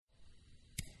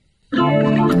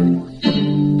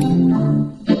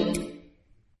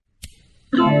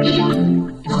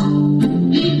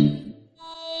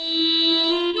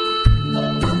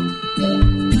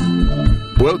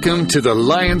Welcome to the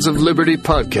Lions of Liberty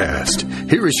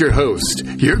podcast. Here is your host,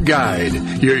 your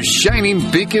guide, your shining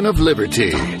beacon of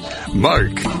liberty,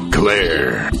 Mark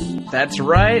Claire. That's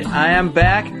right. I am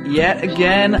back yet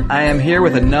again. I am here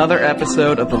with another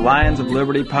episode of the Lions of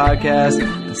Liberty podcast,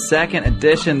 the second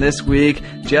edition this week.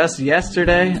 Just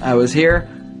yesterday, I was here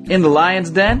in the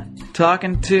Lion's Den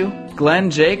talking to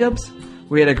Glenn Jacobs.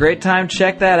 We had a great time.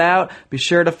 Check that out. Be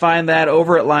sure to find that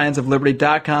over at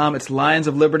lionsofliberty.com. It's Lions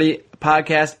of Liberty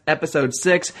Podcast Episode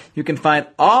 6. You can find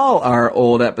all our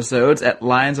old episodes at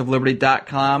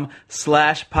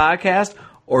lionsofliberty.com/podcast,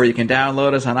 or you can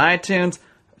download us on iTunes,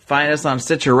 find us on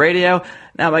Stitcher Radio.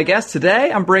 Now, my guest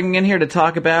today, I'm bringing in here to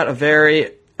talk about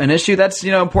an issue that's,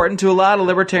 important to a lot of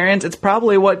libertarians. It's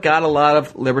probably what got a lot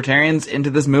of libertarians into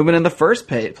this movement in the first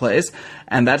place,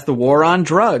 and that's the war on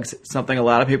drugs. It's something a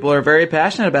lot of people are very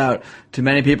passionate about. To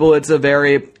many people, it's a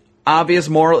very obvious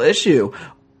moral issue.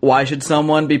 Why should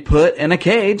someone be put in a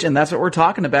cage? And that's what we're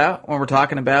talking about when we're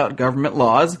talking about government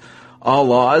laws. All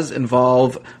laws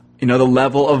involve, the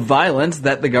level of violence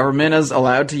that the government is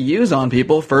allowed to use on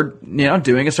people for,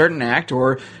 doing a certain act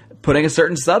or putting a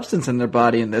certain substance in their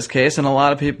body in this case. And a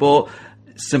lot of people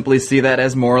simply see that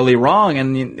as morally wrong.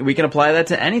 And we can apply that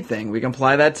to anything. We can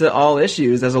apply that to all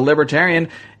issues. As a libertarian,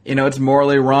 it's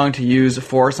morally wrong to use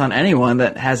force on anyone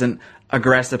that hasn't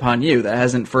aggressed upon you, that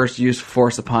hasn't first used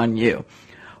force upon you.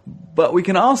 But we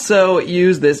can also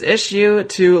use this issue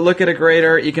to look at a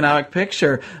greater economic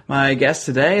picture. My guest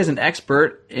today is an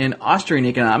expert in Austrian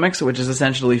economics, which is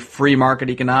essentially free market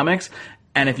economics.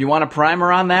 And if you want a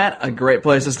primer on that, a great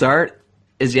place to start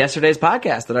is yesterday's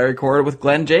podcast that I recorded with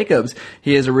Glenn Jacobs.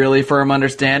 He has a really firm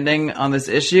understanding on this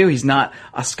issue. He's not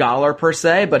a scholar per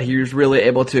se, but he's really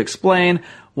able to explain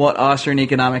what Austrian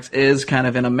economics is kind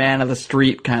of in a man of the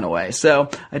street kind of way. So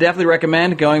I definitely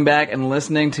recommend going back and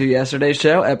listening to yesterday's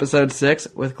show, episode 6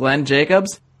 with Glenn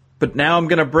Jacobs. But now I'm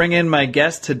going to bring in my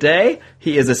guest today.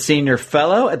 He is a senior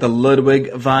fellow at the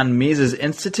Ludwig von Mises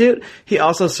Institute. He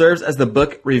also serves as the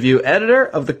book review editor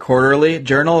of the Quarterly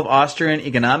Journal of Austrian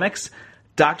Economics.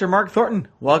 Dr. Mark Thornton,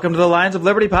 welcome to the Lions of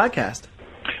Liberty podcast.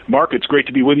 Mark, it's great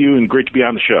to be with you and great to be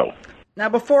on the show. Now,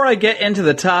 before I get into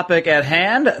the topic at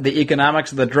hand, the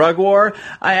economics of the drug war,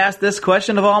 I ask this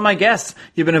question of all my guests.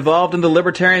 You've been involved in the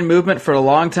libertarian movement for a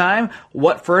long time.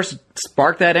 What first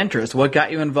sparked that interest? What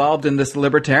got you involved in this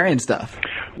libertarian stuff?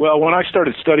 Well, when I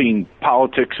started studying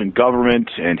politics and government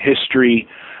and history,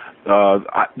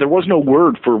 there was no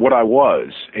word for what I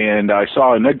was. And I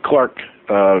saw a Ned Clark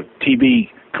TV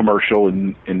commercial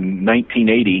in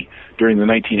 1980 during the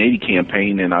 1980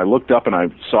 campaign, and I looked up and I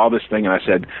saw this thing and I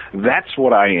said, that's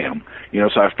what I am.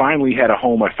 So I finally had a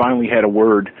home. I finally had a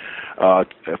word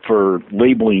for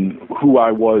labeling who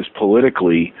I was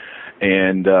politically.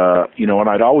 And, and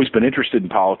I'd always been interested in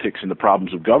politics and the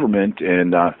problems of government,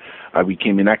 and I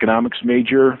became an economics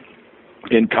major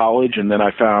in college, and then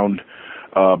I found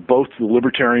both the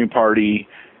Libertarian Party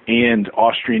and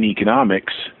Austrian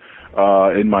economics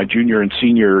in my junior and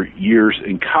senior years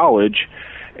in college.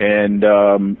 And,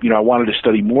 I wanted to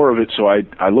study more of it, so I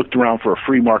looked around for a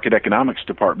free market economics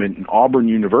department, and Auburn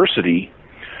University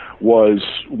was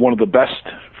one of the best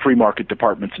free market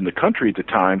departments in the country at the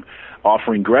time,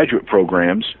 offering graduate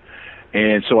programs.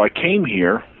 And so I came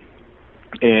here,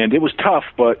 and it was tough,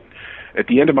 but at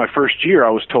the end of my first year,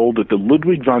 I was told that the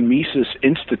Ludwig von Mises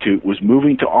Institute was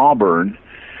moving to Auburn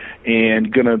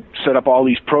and going to set up all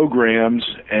these programs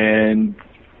and,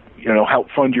 help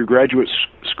fund your graduate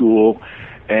school.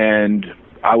 And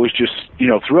I was just,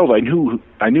 thrilled. I knew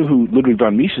who Ludwig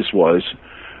von Mises was,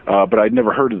 but I'd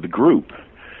never heard of the group.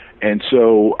 And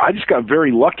so I just got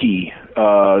very lucky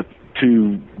to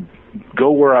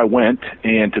go where I went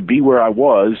and to be where I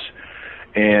was.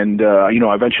 And, I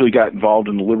eventually got involved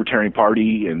in the Libertarian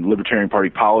Party and Libertarian Party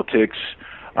politics.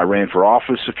 I ran for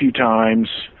office a few times.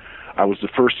 I was the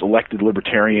first elected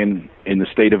Libertarian in the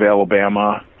state of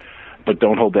Alabama, but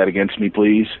don't hold that against me,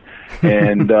 please.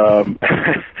 And, so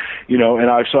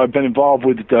I've been involved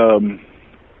with the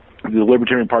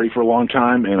Libertarian Party for a long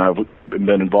time, and I've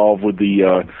been involved with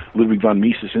the Ludwig von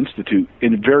Mises Institute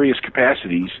in various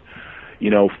capacities,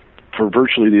 for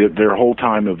virtually their whole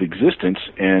time of existence.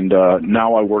 And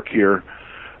now I work here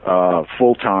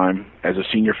full-time as a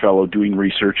senior fellow doing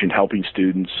research and helping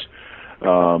students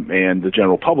and the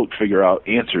general public figure out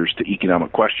answers to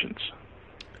economic questions.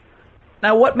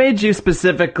 Now, what made you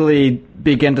specifically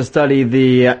begin to study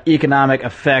the economic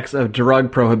effects of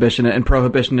drug prohibition and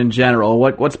prohibition in general?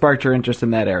 What sparked your interest in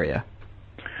that area?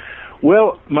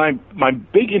 Well, my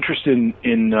big interest in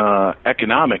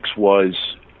economics was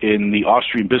in the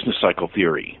Austrian business cycle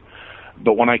theory.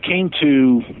 But when I came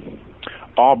to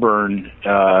Auburn,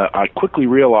 I quickly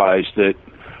realized that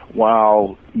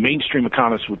while mainstream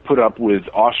economists would put up with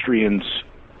Austrians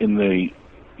in the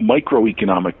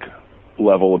microeconomic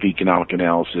level of economic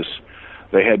analysis,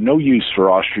 they had no use for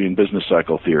Austrian business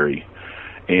cycle theory.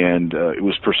 And it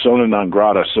was persona non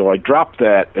grata, so I dropped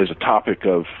that as a topic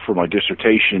for my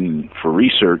dissertation for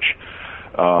research.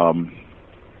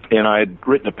 And I had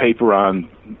written a paper on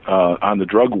the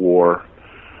drug war,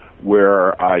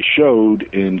 where I showed,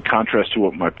 in contrast to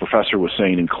what my professor was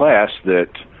saying in class, that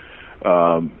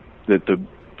the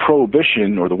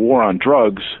prohibition or the war on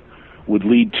drugs would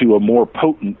lead to a more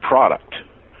potent product.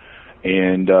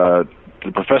 And the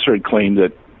professor had claimed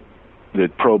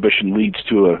that prohibition leads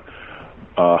to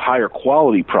a higher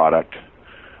quality product,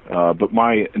 but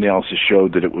my analysis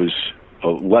showed that it was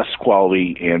less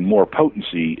quality and more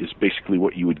potency is basically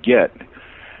what you would get.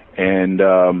 And,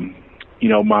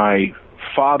 my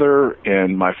father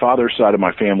and my father's side of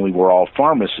my family were all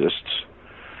pharmacists,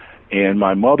 and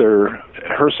my mother,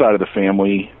 her side of the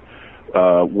family,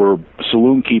 were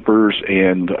saloon keepers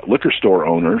and liquor store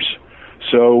owners.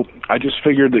 So I just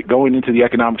figured that going into the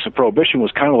economics of prohibition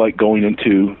was kind of like going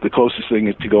into the closest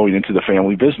thing to going into the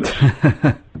family business.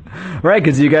 Right,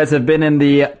 because you guys have been in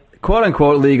the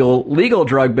quote-unquote legal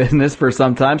drug business for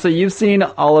some time, so you've seen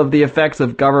all of the effects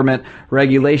of government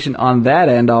regulation on that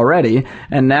end already,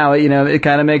 and now, it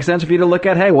kind of makes sense for you to look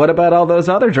at, hey, what about all those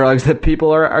other drugs that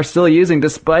people are still using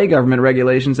despite government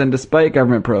regulations and despite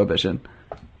government prohibition?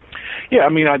 Yeah,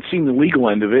 I'd seen the legal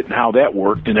end of it and how that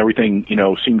worked, and everything,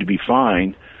 seemed to be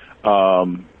fine. But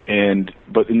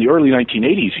in the early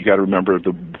 1980s, you got to remember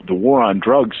the war on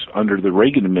drugs under the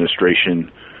Reagan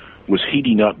administration was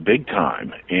heating up big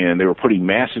time, and they were putting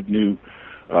massive new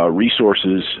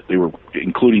resources. They were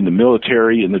including the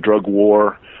military in the drug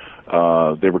war.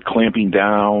 They were clamping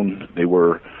down. They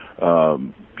were,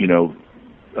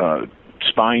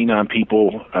 spying on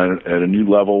people at a new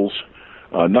levels.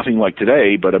 Nothing like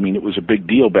today, but it was a big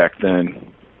deal back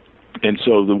then. And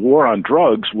so the war on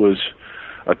drugs was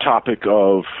a topic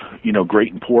of,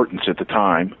 great importance at the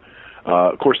time.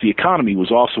 Of course, the economy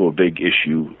was also a big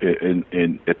issue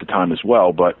at the time as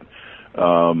well, but,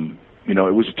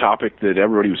 it was a topic that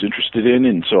everybody was interested in,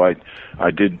 and so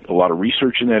I did a lot of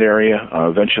research in that area.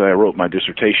 Eventually, I wrote my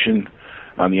dissertation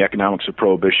on the economics of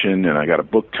prohibition, and I got a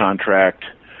book contract,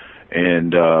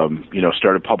 and,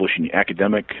 started publishing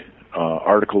academic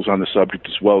articles on the subject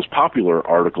as well as popular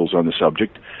articles on the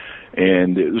subject.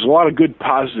 And there was a lot of good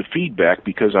positive feedback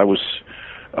because I was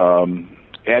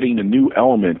adding a new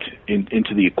element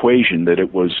into the equation, that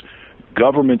it was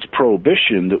government's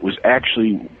prohibition that was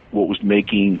actually what was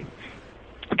making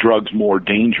drugs more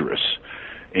dangerous.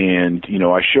 And,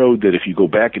 I showed that if you go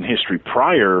back in history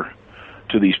prior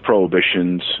to these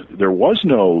prohibitions, there was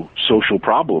no social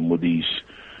problem with these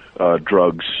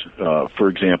drugs. For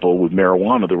example, with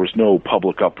marijuana, there was no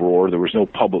public uproar. There was no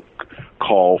public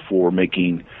call for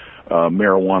making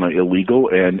marijuana illegal.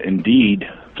 And indeed,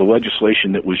 the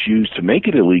legislation that was used to make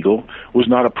it illegal was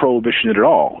not a prohibition at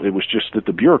all. It was just that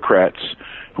the bureaucrats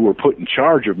who were put in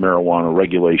charge of marijuana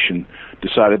regulation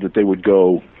decided that they would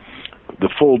go the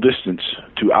full distance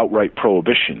to outright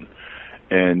prohibition.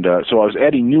 And so I was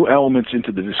adding new elements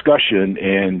into the discussion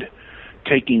and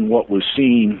taking what was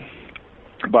seen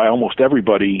by almost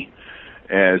everybody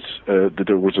as that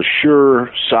there was a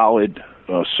sure, solid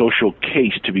social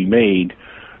case to be made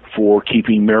for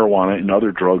keeping marijuana and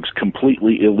other drugs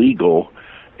completely illegal,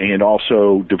 and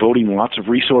also devoting lots of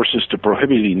resources to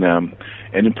prohibiting them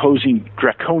and imposing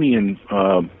draconian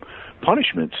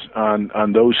punishments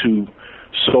on those who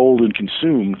sold and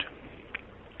consumed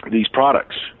these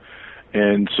products.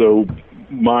 And so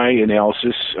my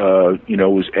analysis,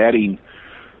 was adding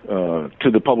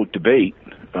to the public debate,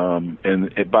 and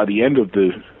by the end of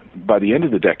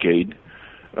the decade,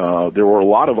 there were a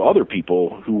lot of other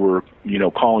people who were,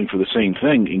 calling for the same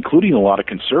thing, including a lot of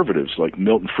conservatives like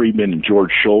Milton Friedman and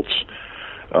George Shultz,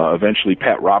 eventually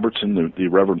Pat Robertson, the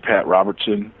Reverend Pat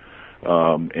Robertson,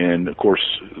 and of course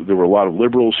there were a lot of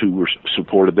liberals who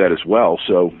supported that as well.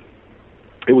 So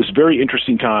it was very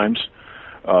interesting times,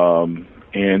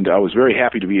 and I was very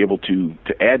happy to be able to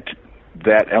add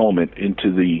that element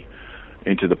into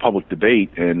the public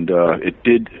debate, and it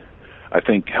did, I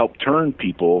think, help turn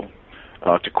people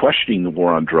to questioning the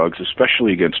war on drugs,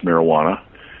 especially against marijuana,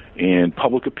 and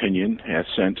public opinion has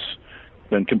since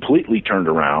been completely turned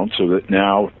around, so that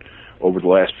now, over the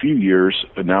last few years,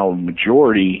 now a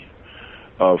majority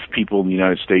of people in the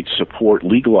United States support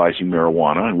legalizing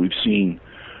marijuana, and we've seen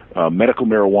medical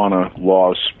marijuana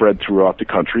laws spread throughout the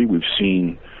country. We've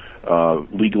seen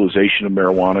legalization of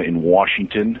marijuana in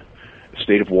Washington,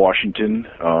 state of Washington,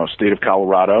 state of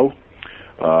Colorado,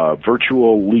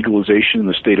 virtual legalization in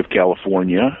the state of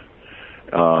California.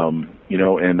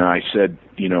 And I said,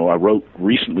 I wrote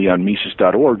recently on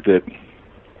Mises.org that,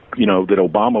 that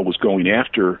Obama was going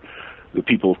after the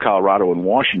people of Colorado and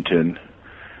Washington,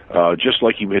 just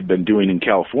like he had been doing in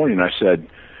California. And I said,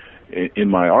 in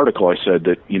my article, I said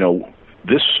that,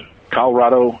 this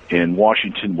Colorado and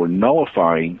Washington were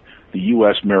nullifying the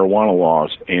U.S. marijuana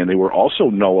laws, and they were also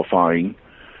nullifying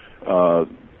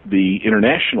the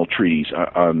international treaties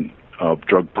on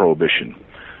drug prohibition.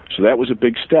 So that was a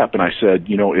big step. And I said,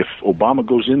 if Obama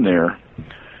goes in there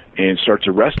and starts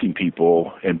arresting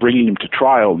people and bringing them to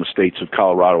trial in the states of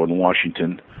Colorado and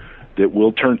Washington, that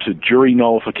will turn to jury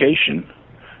nullification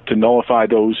to nullify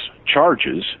those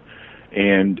charges,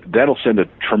 and that'll send a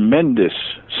tremendous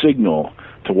signal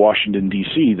to Washington,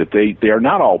 D.C., that they are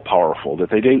not all powerful, that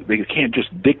they can't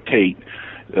just dictate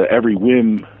every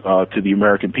whim to the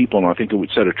American people, and I think it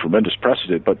would set a tremendous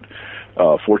precedent. But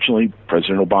fortunately,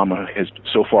 President Obama has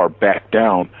so far backed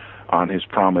down on his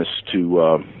promise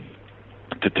to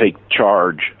take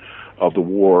charge of the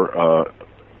war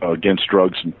against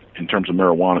drugs in terms of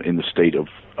marijuana in the state of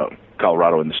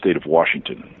Colorado and the state of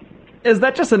Washington. Is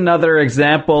that just another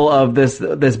example of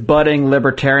this budding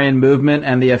libertarian movement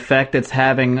and the effect it's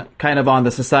having kind of on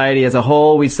the society as a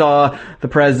whole? We saw the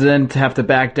president have to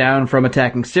back down from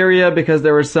attacking Syria because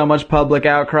there was so much public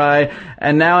outcry.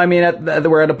 And now,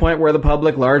 we're at a point where the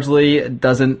public largely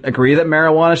doesn't agree that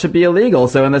marijuana should be illegal.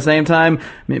 So in the same time,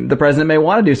 the president may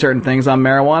want to do certain things on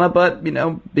marijuana, but,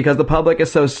 because the public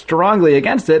is so strongly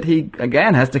against it, he,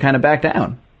 again, has to kind of back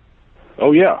down.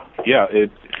 Oh, yeah. Yeah.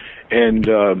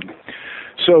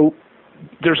 So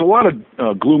there's a lot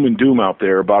of gloom and doom out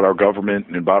there about our government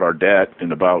and about our debt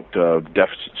and about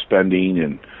deficit spending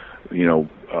and,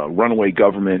 runaway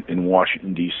government in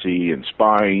Washington, D.C. and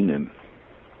spying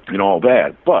and all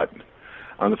that. But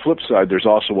on the flip side, there's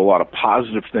also a lot of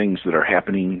positive things that are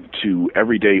happening to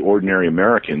everyday ordinary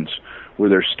Americans where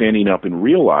they're standing up and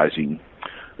realizing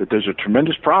that there's a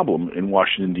tremendous problem in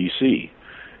Washington, D.C.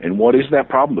 And what is that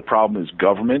problem? The problem is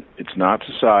government. It's not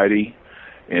society.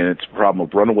 And it's a problem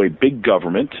of runaway big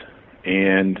government,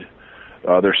 and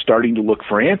they're starting to look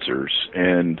for answers.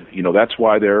 And, that's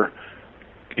why they're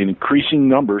in increasing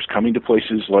numbers coming to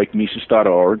places like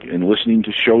Mises.org and listening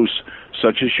to shows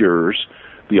such as yours,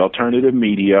 the alternative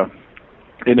media,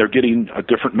 and they're getting a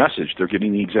different message. They're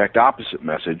getting the exact opposite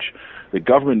message. The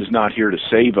government is not here to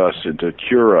save us and to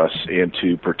cure us and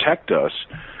to protect us,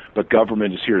 but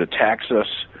government is here to tax us,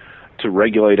 to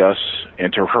regulate us,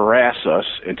 and to harass us,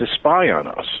 and to spy on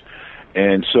us.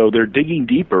 And so they're digging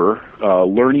deeper,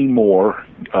 learning more,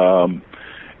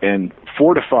 and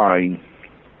fortifying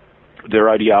their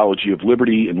ideology of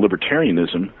liberty and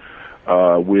libertarianism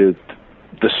with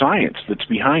the science that's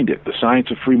behind it, the science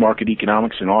of free market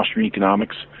economics and Austrian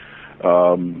economics.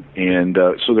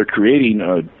 So they're creating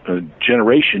a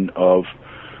generation of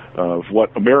what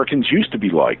Americans used to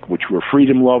be like, which were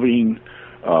freedom-loving,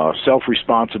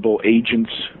 self-responsible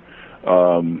agents,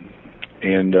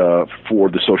 and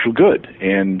for the social good.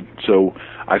 And so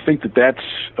I think that's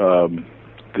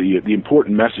the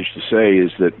important message to say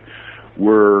is that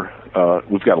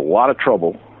we've got a lot of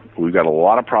trouble, we've got a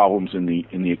lot of problems in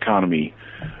the economy.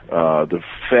 The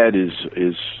Fed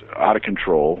is out of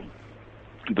control,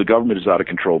 the government is out of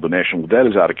control, the national debt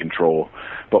is out of control.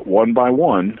 But one by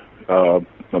one,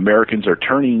 Americans are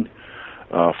turning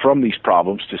from these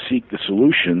problems to seek the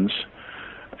solutions,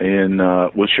 and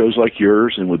with shows like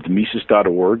yours and with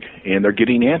Mises.org, and they're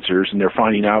getting answers, and they're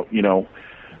finding out,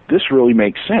 this really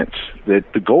makes sense, that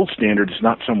the gold standard is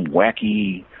not some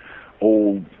wacky,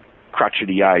 old,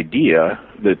 crotchety idea,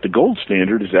 that the gold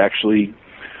standard is actually,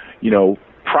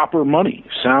 proper money,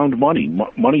 sound money,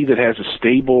 money that has a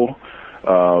stable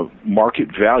market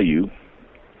value,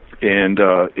 and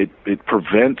it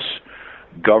prevents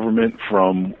government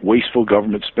from wasteful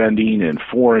government spending and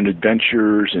foreign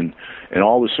adventures and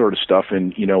all this sort of stuff.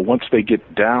 And, once they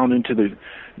get down into the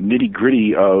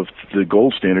nitty-gritty of the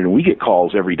gold standard, and we get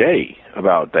calls every day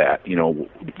about that,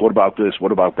 what about this,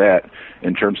 what about that,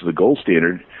 in terms of the gold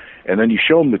standard, and then you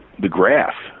show them the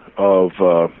graph of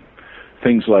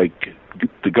things like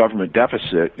the government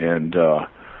deficit and the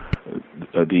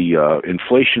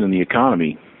inflation in the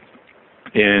economy,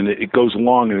 and it goes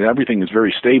along, and everything is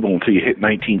very stable until you hit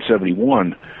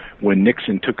 1971, when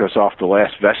Nixon took us off the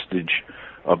last vestige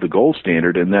of the gold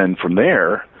standard. And then from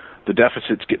there, the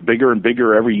deficits get bigger and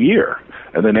bigger every year,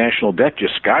 and the national debt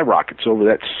just skyrockets over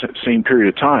that same period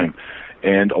of time.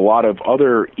 And a lot of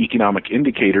other economic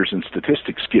indicators and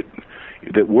statistics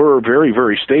that were very,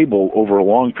 very stable over a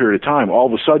long period of time, all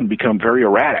of a sudden become very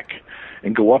erratic.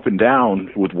 and go up and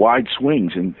down with wide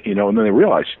swings, and and then they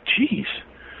realize, geez,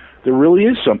 there really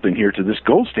is something here to this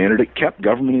gold standard. It kept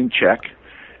government in check.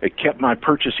 It kept my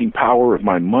purchasing power of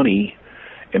my money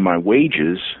and my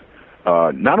wages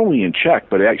not only in check,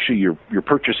 but actually your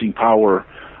purchasing power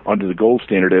under the gold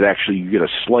standard. It actually, you get a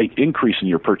slight increase in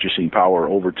your purchasing power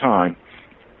over time,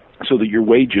 so that your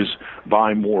wages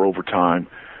buy more over time,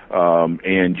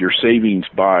 and your savings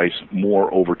buys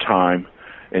more over time.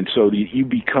 And so you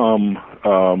become,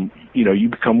 you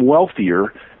become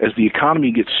wealthier as the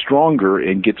economy gets stronger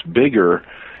and gets bigger.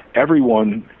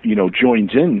 Everyone,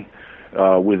 joins in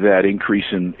with that increase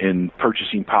in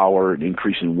purchasing power and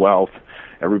increase in wealth.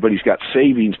 Everybody's got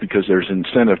savings because there's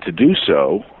incentive to do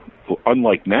so.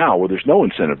 Unlike now, where there's no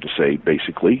incentive to save.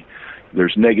 Basically,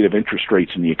 there's negative interest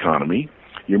rates in the economy.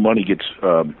 Your money gets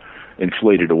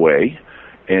inflated away,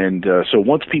 and so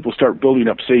once people start building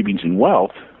up savings and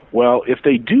wealth. Well, if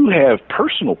they do have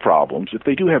personal problems, if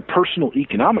they do have personal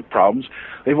economic problems,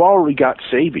 they've already got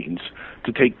savings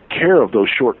to take care of those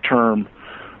short-term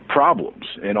problems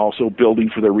and also building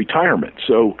for their retirement.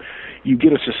 So you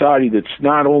get a society that's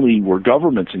not only where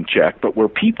government's in check, but where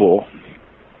people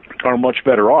are much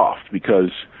better off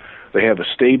because they have a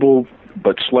stable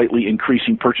but slightly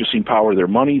increasing purchasing power of their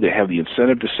money. They have the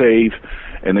incentive to save,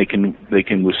 and they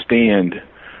can withstand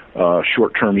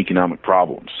short-term economic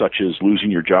problems, such as losing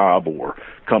your job or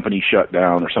company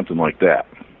shutdown or something like that.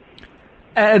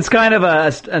 It's kind of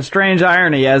a strange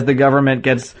irony as the government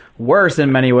gets worse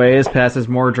in many ways, passes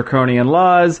more draconian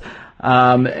laws,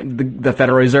 the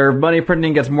Federal Reserve money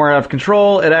printing gets more out of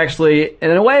control. It actually,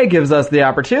 in a way, gives us the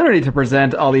opportunity to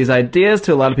present all these ideas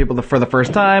to a lot of people for the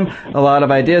first time, a lot of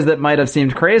ideas that might have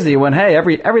seemed crazy when, hey,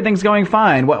 everything's going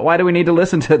fine. Why do we need to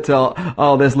listen to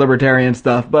all this libertarian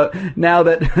stuff? But now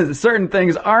that certain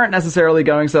things aren't necessarily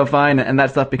going so fine and that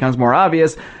stuff becomes more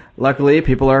obvious, luckily,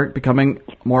 people are becoming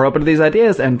more open to these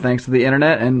ideas, and thanks to the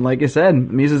internet, and like you said,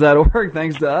 Mises.org,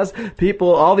 thanks to us,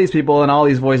 all these people and all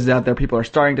these voices out there, people are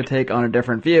starting to take on a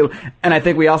different view. And I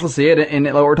think we also see it in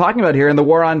what we're talking about here in the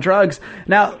war on drugs.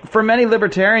 Now, for many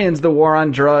libertarians, the war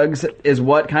on drugs is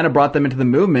what kind of brought them into the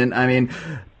movement. I mean,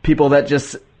 people that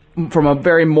just, from a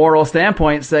very moral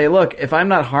standpoint, say, look, if I'm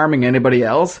not harming anybody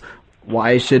else,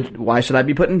 why should I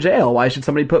be put in jail? Why should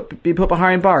somebody be put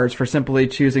behind bars for simply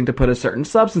choosing to put a certain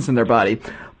substance in their body?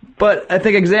 But I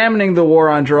think examining the war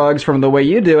on drugs from the way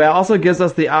you do, it also gives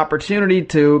us the opportunity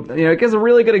to, it gives a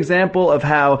really good example of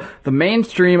how the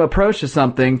mainstream approaches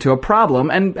something to a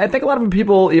problem. And I think a lot of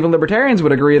people, even libertarians,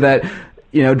 would agree that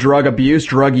drug abuse,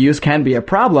 drug use can be a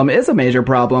problem, is a major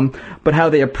problem, but how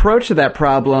the approach to that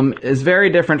problem is very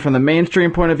different from the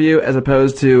mainstream point of view as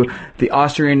opposed to the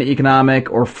Austrian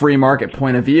economic or free market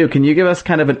point of view. Can you give us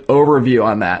kind of an overview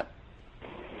on that?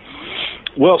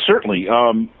 Well, certainly.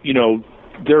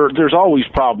 There's always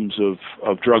problems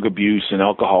of drug abuse and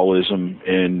alcoholism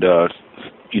and,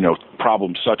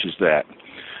 problems such as that.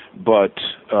 But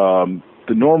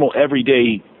the normal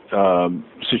everyday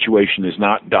situation is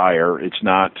not dire. It's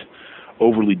not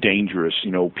overly dangerous.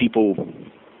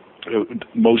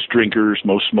 Most drinkers,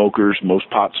 most smokers, most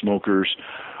pot smokers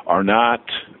are not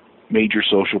major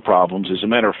social problems. As a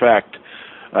matter of fact,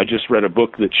 I just read a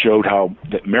book that showed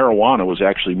that marijuana was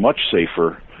actually much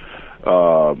safer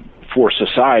for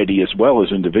society as well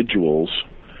as individuals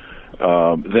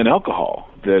than alcohol.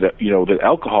 That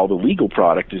alcohol, the legal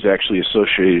product, is actually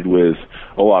associated with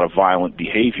a lot of violent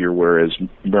behavior, whereas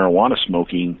marijuana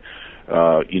smoking,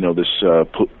 this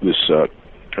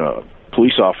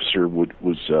police officer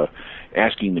was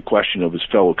asking the question of his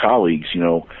fellow colleagues,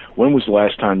 when was the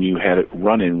last time you had a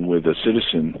run-in with a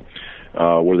citizen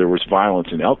where there was violence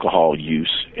and alcohol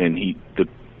use? And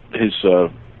his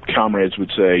comrades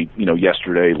would say,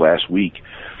 yesterday, last week.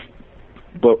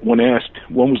 But when asked,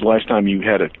 when was the last time you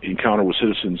had an encounter with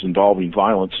citizens involving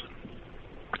violence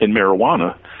and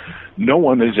marijuana, no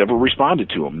one has ever responded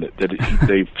to him that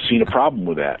they've seen a problem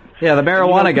with that. Yeah, the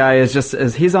marijuana guy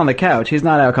is he's on the couch. He's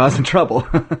not out causing trouble.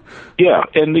 Yeah,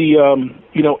 and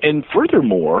and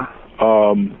furthermore,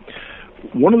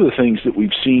 one of the things that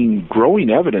we've seen growing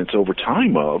evidence over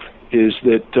time of is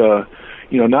that,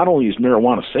 not only is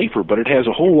marijuana safer, but it has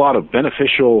a whole lot of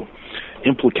beneficial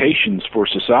implications for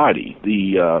society.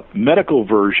 The medical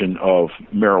version of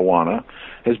marijuana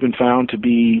has been found to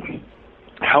be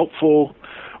helpful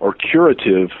or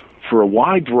curative for a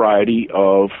wide variety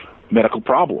of medical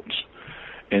problems.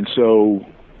 And so,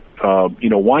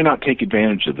 why not take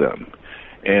advantage of them?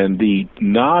 And the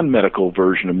non-medical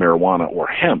version of marijuana, or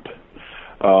hemp,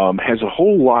 has a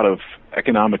whole lot of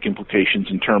economic implications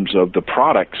in terms of the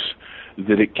products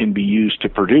that it can be used to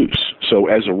produce. So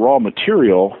as a raw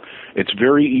material, it's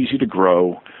very easy to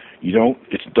grow.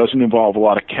 It doesn't involve a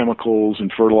lot of chemicals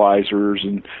and fertilizers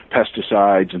and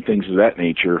pesticides and things of that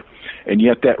nature. And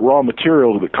yet that raw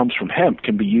material that comes from hemp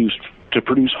can be used to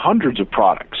produce hundreds of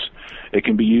products. It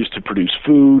can be used to produce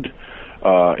food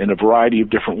in a variety of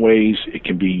different ways. It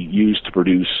can be used to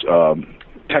produce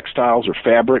textiles or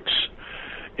fabrics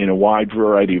in a wide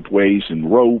variety of ways, and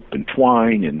rope and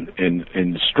twine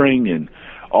and string and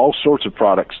all sorts of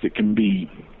products that can be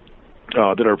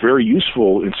that are very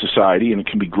useful in society, and it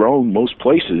can be grown most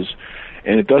places,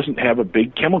 and it doesn't have a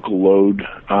big chemical load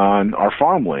on our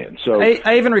farmland. So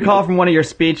I even recall from one of your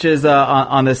speeches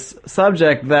on this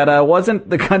subject that wasn't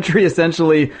the country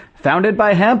essentially founded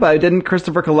by hemp? Didn't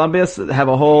Christopher Columbus have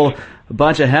a whole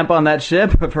bunch of hemp on that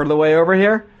ship for the way over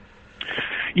here?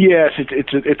 Yes,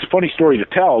 it's a funny story to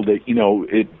tell that,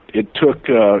 it took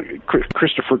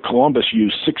Christopher Columbus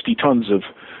used 60 tons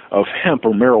of hemp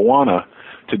or marijuana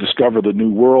to discover the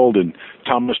New World, and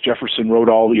Thomas Jefferson wrote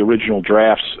all the original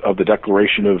drafts of the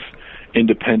Declaration of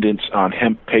Independence on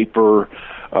hemp paper.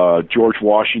 George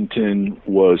Washington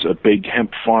was a big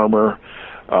hemp farmer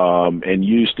and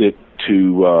used it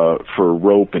for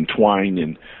rope and twine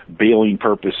and baling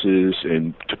purposes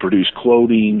and to produce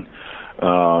clothing.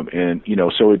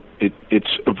 So it's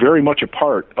very much a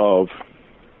part of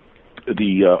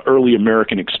the early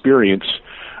American experience.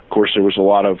 Of course, there was a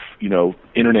lot of,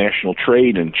 international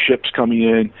trade and ships coming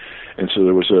in, and so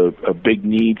there was a big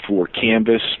need for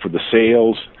canvas for the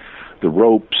sails, the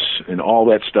ropes, and all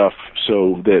that stuff,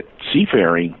 so that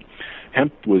seafaring,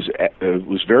 hemp was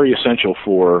very essential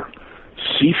for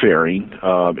seafaring.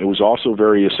 It was also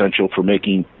very essential for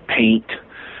making paint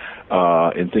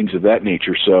and things of that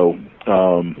nature. So,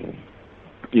 for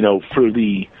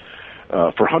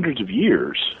hundreds of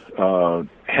years,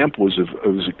 hemp was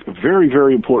a very,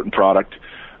 very important product.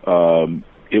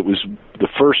 It was the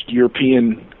first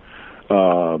European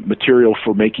material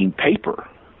for making paper.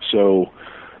 So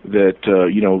that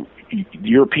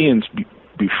Europeans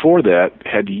before that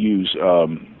had to use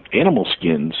animal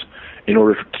skins in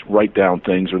order to write down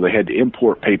things, or they had to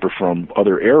import paper from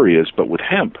other areas. But with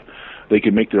hemp, they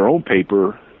could make their own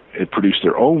paper and produce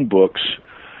their own books,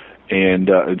 and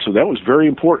so that was very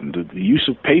important. The use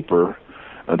of paper,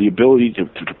 the ability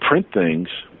to print things,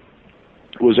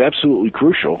 was absolutely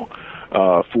crucial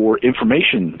for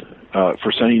information,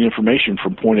 for sending information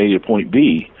from point A to point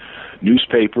B.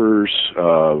 Newspapers,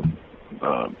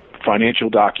 financial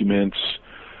documents.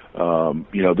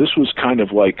 This was kind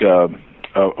of like a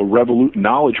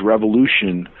knowledge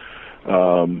revolution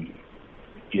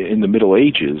in the Middle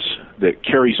Ages that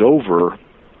carries over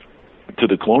to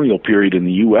the colonial period in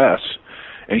the U.S.,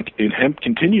 and hemp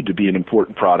continued to be an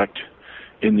important product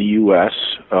in the U.S.,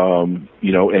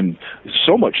 and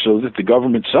so much so that the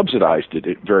government subsidized it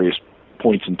at various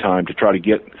points in time to try to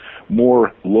get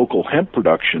more local hemp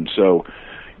production. So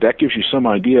that gives you some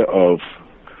idea of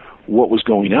what was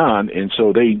going on. And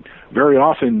so they very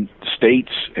often,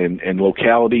 states and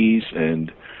localities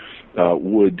and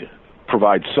would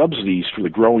provide subsidies for the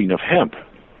growing of hemp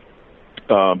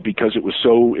because it was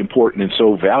so important and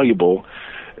so valuable.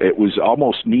 It was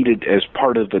almost needed as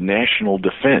part of the national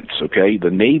defense, okay? The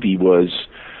Navy was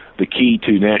the key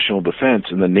to national defense,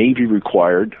 and the Navy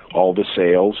required all the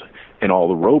sails and all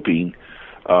the roping,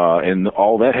 and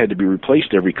all that had to be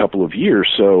replaced every couple of years,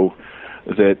 so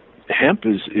that hemp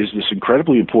is this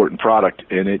incredibly important product,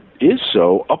 and it is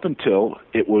so up until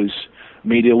it was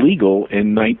made illegal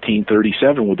in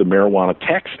 1937 with the Marijuana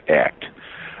Tax Act.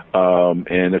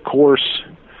 And of course,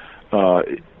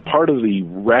 part of the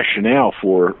rationale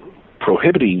for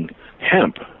prohibiting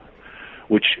hemp,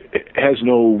 which has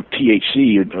no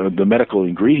THC, the medical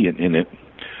ingredient in it,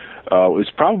 is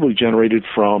probably generated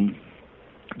from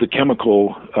the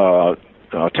chemical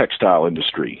textile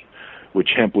industry,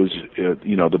 which hemp was,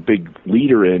 the big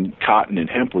leader in. Cotton and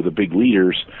hemp were the big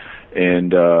leaders.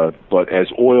 And but as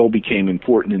oil became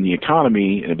important in the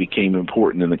economy, and it became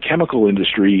important in the chemical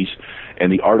industries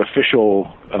and the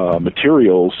artificial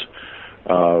materials,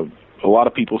 a lot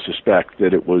of people suspect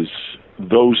that it was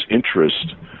those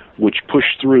interests which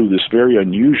pushed through this very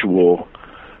unusual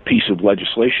piece of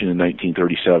legislation in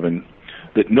 1937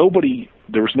 that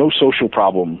there was no social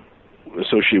problem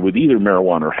associated with either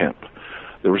marijuana or hemp.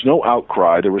 There was no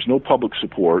outcry. There was no public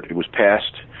support. It was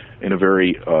passed in a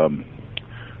very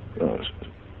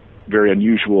very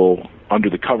unusual, under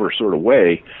the cover sort of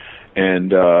way,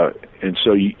 and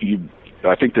so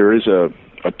I think there is a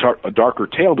darker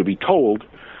tale to be told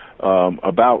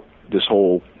about this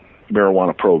whole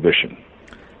marijuana prohibition.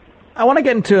 I want to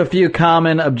get into a few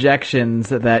common objections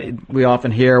that we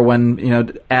often hear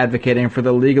when advocating for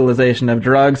the legalization of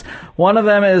drugs. One of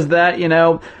them is that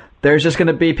there's just going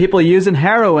to be people using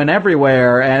heroin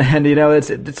everywhere, and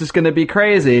it's just going to be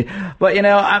crazy. But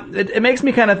it makes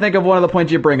me kind of think of one of the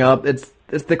points you bring up. It's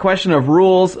the question of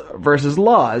rules versus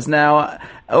laws. Now,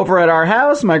 over at our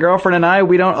house, my girlfriend and I,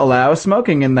 we don't allow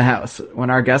smoking in the house. When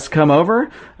our guests come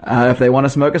over, if they want to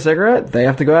smoke a cigarette, they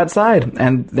have to go outside.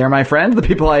 And they're my friends, the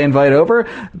people I invite over,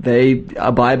 they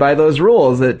abide by those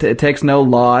rules. It takes no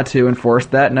law to enforce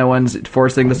that. No one's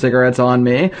forcing the cigarettes on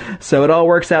me. So it all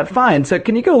works out fine. So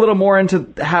can you go a little more into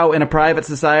how in a private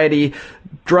society,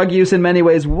 drug use in many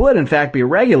ways would in fact be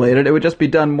regulated? It would just be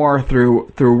done more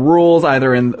through rules,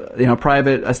 either in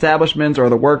private establishments or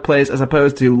the workplace, as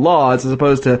opposed to laws, as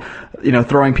opposed to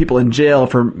throwing people in jail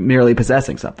for merely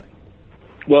possessing something.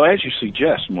 Well, as you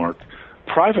suggest, Mark,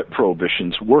 private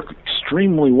prohibitions work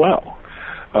extremely well,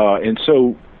 and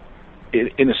so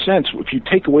in a sense, if you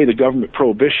take away the government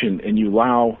prohibition and you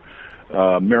allow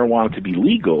marijuana to be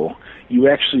legal, you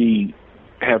actually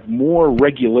have more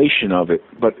regulation of it,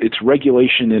 but it's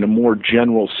regulation in a more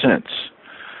general sense.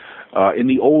 In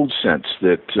the old sense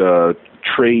that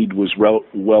trade was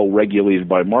well regulated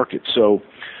by market. So,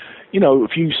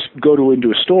 if you go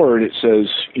into a store and it says,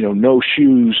 no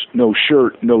shoes, no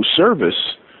shirt, no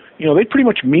service, they pretty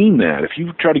much mean that. If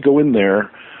you try to go in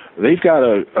there, they've got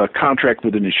a contract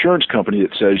with an insurance company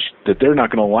that says that they're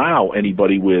not going to allow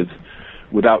anybody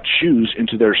without shoes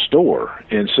into their store.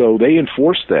 And so they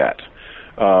enforce that.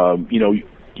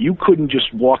 You couldn't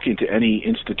just walk into any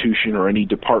institution or any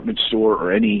department store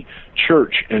or any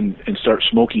church and start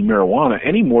smoking marijuana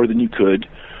any more than you could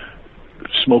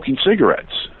smoking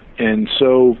cigarettes. And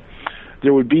so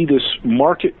there would be this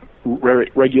market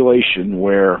regulation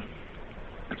where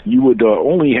you would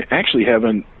only actually have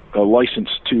a license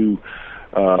to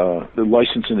the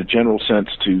license in a general sense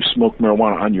to smoke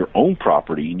marijuana on your own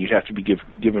property, and you'd have to be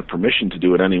given permission to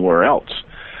do it anywhere else.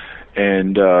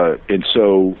 And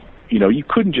so, you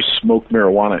couldn't just smoke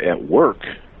marijuana at work.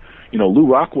 Lou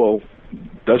Rockwell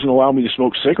doesn't allow me to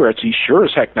smoke cigarettes. He's sure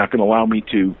as heck not going to allow me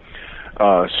to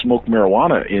smoke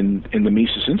marijuana in the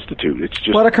Mises Institute. It's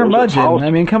just what a curmudgeon. I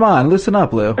mean, come on, loosen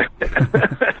up, Lou.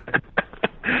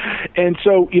 And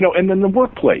so, and then the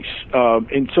workplace.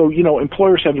 And so,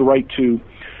 employers have the right to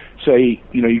say,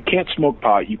 you can't smoke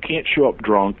pot, you can't show up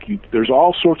drunk, there's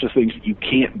all sorts of things that you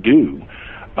can't do.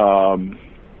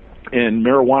 And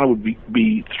marijuana would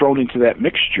be thrown into that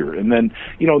mixture. And then,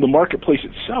 the marketplace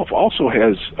itself also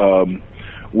has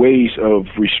ways of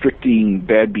restricting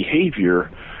bad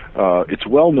behavior. It's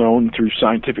well known through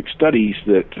scientific studies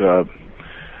that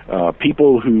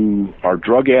people who are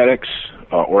drug addicts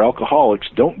or alcoholics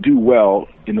don't do well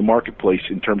in the marketplace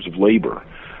in terms of labor.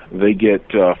 They get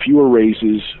fewer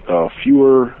raises,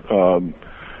 fewer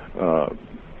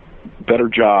better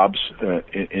jobs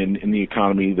in the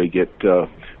economy. They get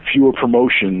fewer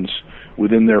promotions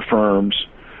within their firms,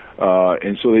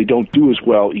 and so they don't do as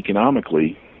well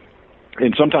economically,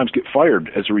 and sometimes get fired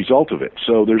as a result of it.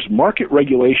 So there's market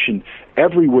regulation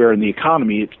everywhere in the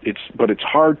economy. But it's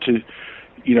hard to,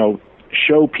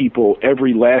 show people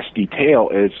every last detail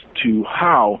as to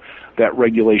how that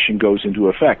regulation goes into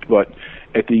effect. But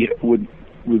with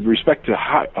respect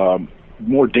to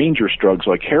more dangerous drugs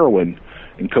like heroin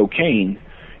and cocaine,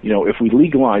 if we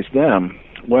legalize them,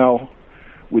 well,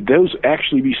 would those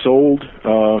actually be sold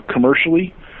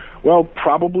commercially? Well,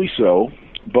 probably so,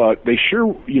 but they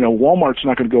sure, Walmart's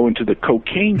not going to go into the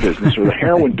cocaine business or the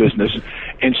heroin business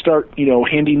and start,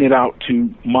 handing it out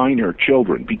to minor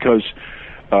children because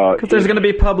there's going to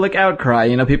be public outcry.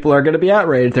 People are going to be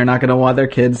outraged. They're not going to want their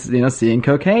kids, seeing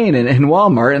cocaine in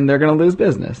Walmart, and they're going to lose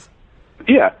business.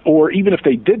 Yeah, or even if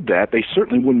they did that, they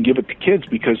certainly wouldn't give it to kids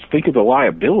because think of the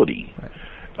liability.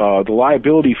 Right. The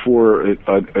liability for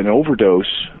an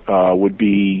overdose would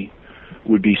be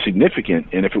significant,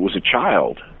 and if it was a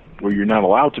child, where you're not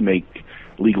allowed to make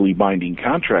legally binding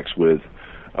contracts with,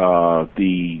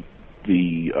 the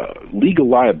legal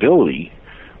liability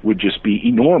would just be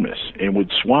enormous and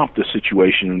would swamp the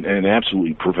situation and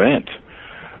absolutely prevent,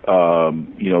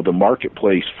 the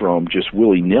marketplace from just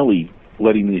willy-nilly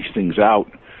letting these things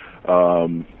out.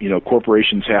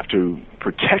 Corporations have to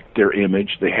protect their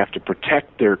image. They have to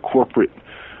protect their corporate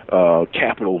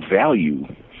capital value.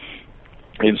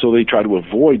 And so they try to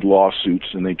avoid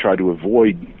lawsuits and they try to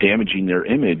avoid damaging their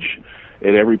image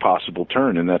at every possible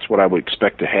turn. And that's what I would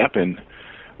expect to happen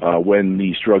when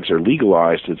these drugs are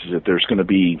legalized, is that there's going to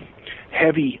be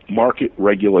heavy market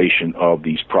regulation of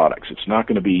these products. It's not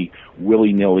going to be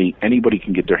willy-nilly. Anybody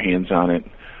can get their hands on it.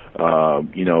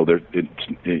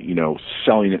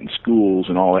 Selling it in schools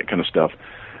and all that kind of stuff.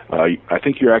 I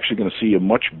think you're actually going to see a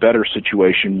much better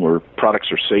situation where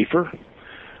products are safer,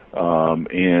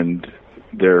 and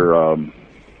they're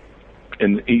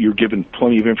and you're given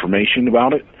plenty of information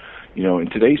about it. You know, in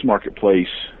today's marketplace,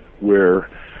 where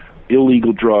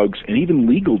illegal drugs and even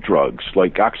legal drugs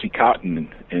like OxyContin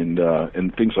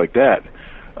and things like that,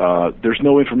 there's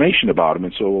no information about them,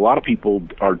 and so a lot of people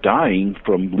are dying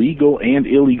from legal and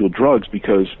illegal drugs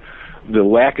because the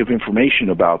lack of information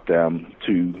about them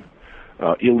to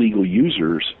illegal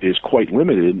users is quite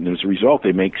limited, and as a result,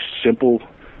 they make simple,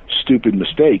 stupid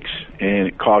mistakes, and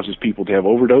it causes people to have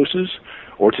overdoses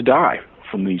or to die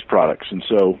from these products. And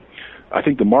so I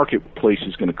think the marketplace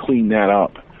is going to clean that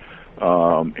up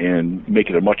and make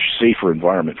it a much safer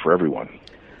environment for everyone.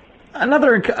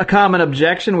 Another common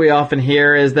objection we often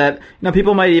hear is that,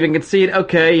 people might even concede,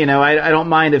 okay, I don't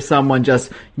mind if someone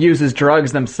just uses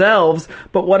drugs themselves,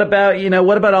 but what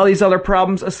about all these other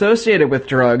problems associated with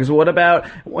drugs? What about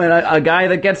when a guy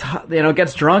that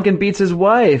gets drunk and beats his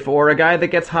wife, or a guy that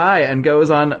gets high and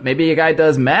maybe a guy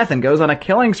does meth and goes on a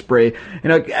killing spree?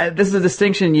 This is a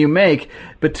distinction you make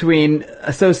between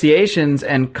associations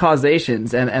and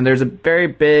causations, and there's a very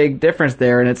big difference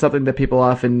there, and it's something that people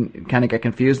often kind of get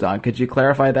confused on. Could you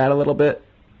clarify that a little bit?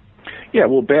 Yeah,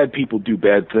 well, bad people do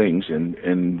bad things, and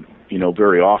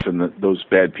very often those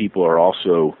bad people are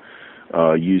also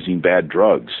using bad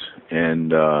drugs,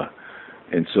 and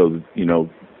so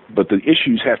but the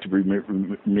issues have to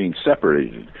remain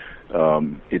separated.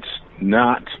 It's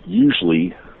not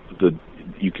usually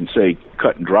you can say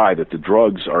cut and dry that the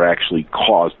drugs are actually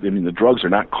the drugs are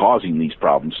not causing these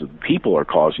problems. The people are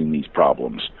causing these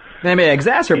problems. They may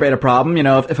exacerbate a problem.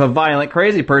 If a violent,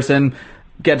 crazy person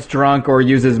gets drunk or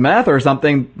uses meth or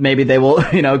something, maybe they will,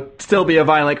 still be a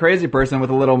violent, crazy person with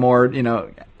a little more,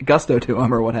 gusto to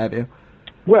them or what have you.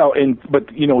 Well,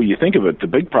 but you think of it, the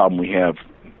big problem we have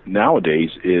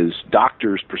nowadays is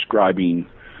doctors prescribing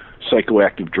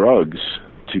psychoactive drugs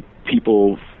to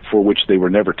people for which they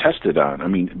were never tested on. I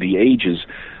mean, the ages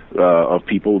of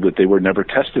people that they were never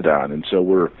tested on, and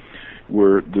so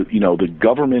the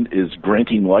government is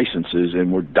granting licenses,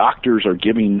 and where doctors are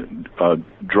giving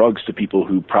drugs to people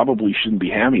who probably shouldn't be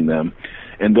having them,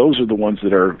 and those are the ones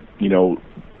that are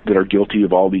guilty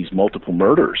of all these multiple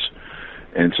murders.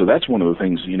 And so that's one of the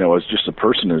things, as just a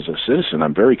person, as a citizen,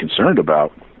 I'm very concerned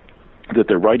about, that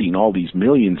they're writing all these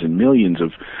millions and millions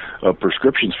of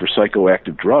prescriptions for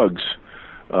psychoactive drugs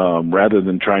rather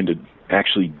than trying to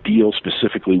actually deal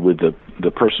specifically with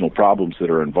the personal problems that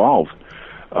are involved.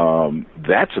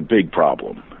 That's a big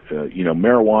problem.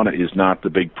 Marijuana is not the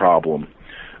big problem.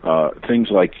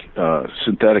 Things like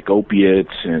synthetic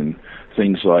opiates and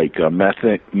things like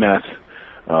meth,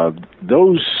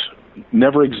 those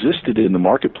never existed in the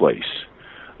marketplace.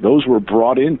 Those were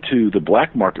brought into the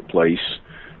black marketplace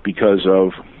because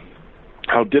of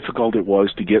how difficult it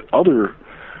was to get other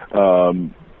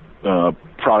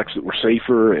products that were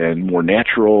safer and more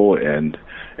natural and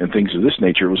things of this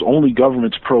nature. It was only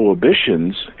government's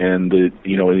prohibitions and the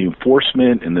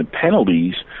enforcement and the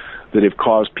penalties that have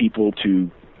caused people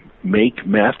to make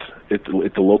meth at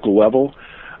the local level,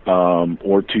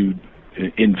 or to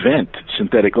invent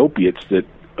synthetic opiates that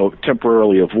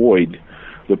temporarily avoid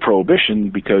the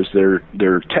prohibition because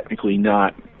they're technically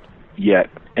not yet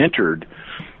entered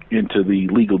into the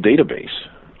legal database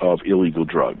of illegal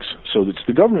drugs. So it's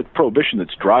the government prohibition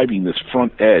that's driving this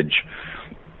front edge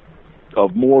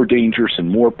of more dangerous and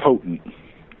more potent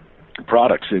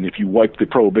products. And if you wipe the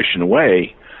prohibition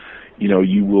away,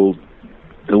 you will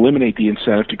eliminate the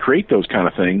incentive to create those kind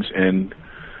of things and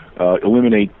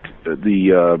eliminate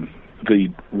the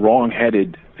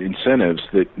wrong-headed incentives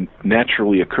that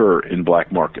naturally occur in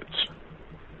black markets.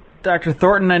 Dr.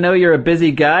 Thornton, I know you're a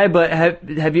busy guy, but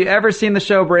have you ever seen the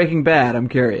show Breaking Bad? I'm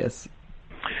curious.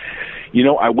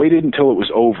 I waited until it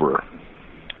was over,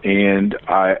 and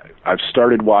I've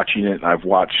started watching it. I've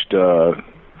watched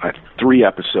 3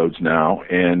 episodes now,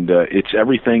 and it's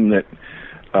everything that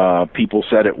people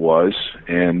said it was.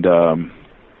 And I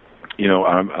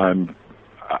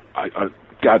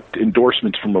got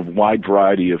endorsements from a wide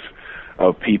variety of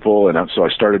people, and so I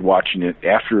started watching it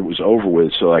after it was over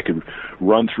with, so I could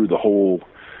run through the whole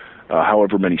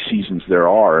however many seasons there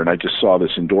are. And I just saw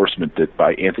this endorsement that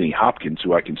by Anthony Hopkins,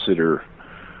 who I consider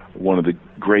one of the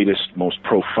greatest, most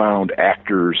profound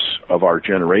actors of our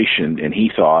generation, and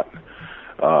he thought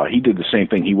he did the same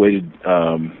thing. He waited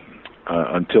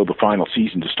until the final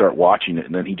season to start watching it,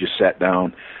 and then he just sat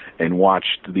down and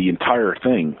watched the entire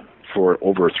thing for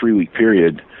over a 3-week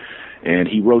period. And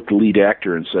he wrote the lead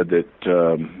actor and said that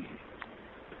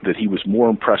he was more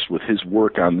impressed with his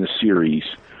work on this series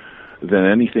than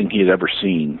anything he had ever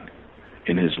seen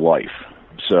in his life.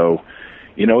 So,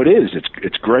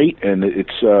 it's great, and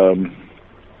it's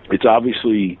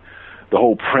obviously the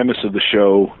whole premise of the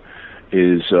show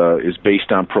is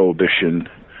based on prohibition,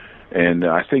 and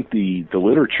I think the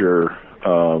literature,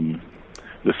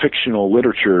 the fictional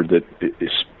literature that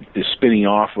is spinning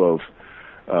off of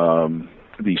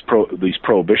these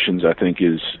prohibitions, I think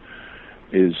is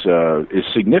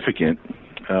significant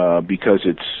because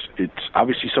it's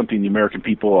obviously something the American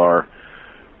people are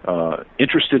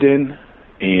interested in,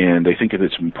 and they think that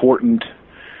it's important,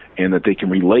 and that they can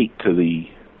relate to the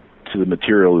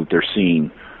material that they're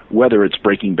seeing, whether it's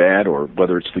Breaking Bad or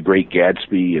whether it's The Great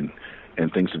Gatsby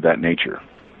and things of that nature.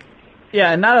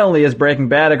 Yeah, and not only is Breaking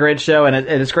Bad a great show, and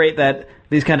it's great that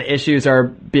these kind of issues are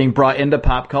being brought into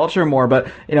pop culture more, but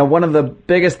one of the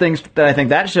biggest things that I think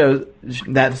that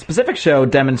specific show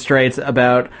demonstrates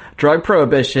about drug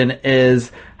prohibition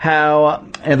is how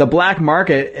the black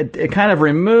market it kind of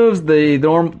removes the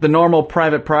normal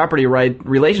private property right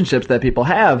relationships that people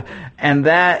have, and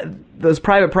that those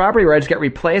private property rights get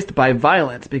replaced by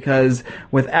violence, because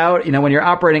without, when you're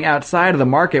operating outside of the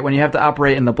market, when you have to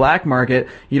operate in the black market,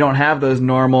 you don't have those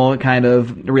normal kind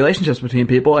of relationships between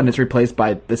people, and it's replaced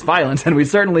by this violence. And we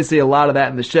certainly see a lot of that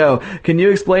in the show. Can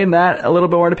you explain that a little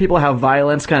bit more to people, how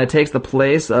violence kind of takes the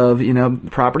place of,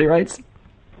 property rights?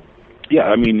 Yeah,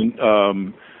 I mean,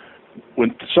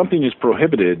 when something is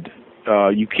prohibited,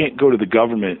 you can't go to the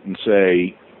government and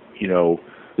say,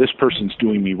 this person's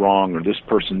doing me wrong, or this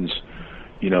person's,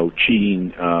 cheating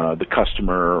the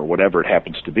customer, or whatever it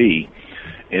happens to be.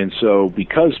 And so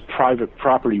because private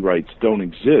property rights don't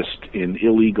exist in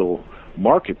illegal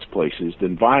marketplaces,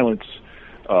 then violence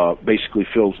basically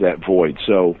fills that void.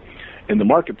 So in the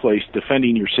marketplace,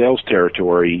 defending your sales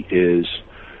territory is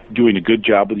doing a good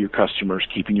job with your customers,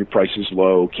 keeping your prices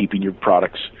low, keeping your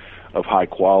products of high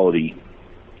quality.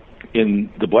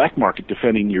 In the black market,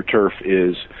 defending your turf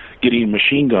is getting a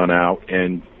machine gun out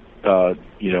and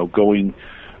going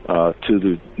to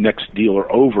the next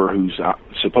dealer over who's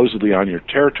supposedly on your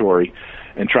territory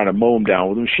and trying to mow them down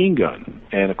with a machine gun.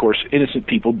 And of course, innocent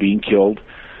people being killed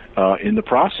in the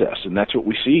process, and that's what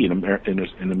we see in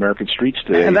American streets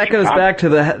today. And that goes back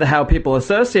to how people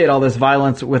associate all this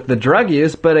violence with the drug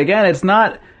use. But again, it's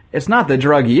not the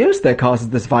drug use that causes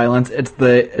this violence.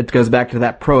 It goes back to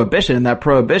that prohibition. That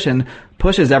prohibition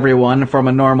pushes everyone from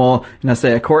a normal,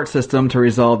 say a court system to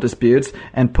resolve disputes,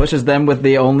 and pushes them with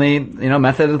the only,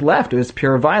 method left, is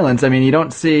pure violence. I mean, you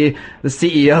don't see the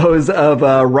CEOs of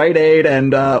Rite Aid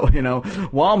and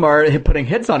Walmart putting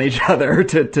hits on each other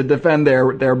to defend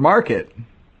their market.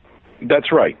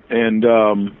 That's right. And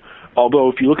although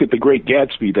if you look at The Great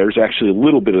Gatsby, there's actually a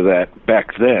little bit of that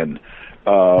back then.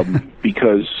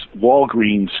 Because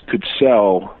Walgreens could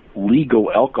sell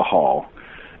legal alcohol.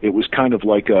 It was kind of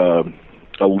like a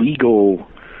legal.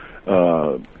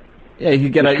 You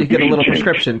could get a little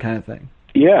prescription kind of thing.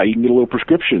 Yeah, you can get a little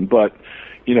prescription, but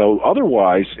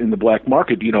otherwise in the black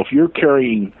market, if you're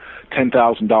carrying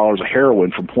 $10,000 of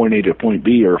heroin from point A to point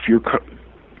B, or if you're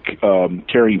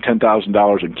carrying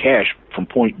 $10,000 in cash from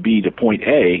point B to point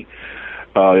A,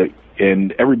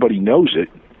 and everybody knows it.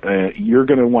 You're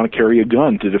going to want to carry a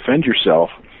gun to defend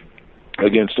yourself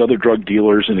against other drug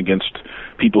dealers and against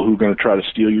people who are going to try to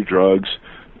steal your drugs,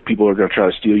 people who are going to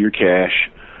try to steal your cash.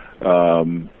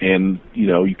 And,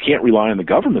 you can't rely on the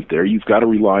government there. You've got to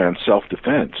rely on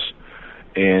self-defense.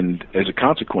 And as a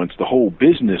consequence, the whole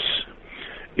business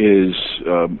is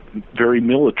very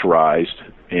militarized,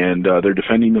 and they're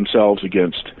defending themselves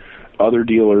against other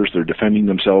dealers. They're defending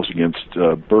themselves against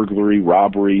burglary,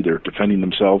 robbery. They're defending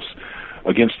themselves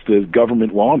against the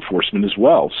government law enforcement as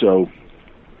well. So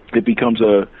it becomes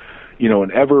an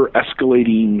ever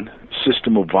escalating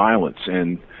system of violence.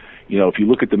 And, if you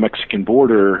look at the Mexican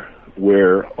border,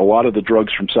 where a lot of the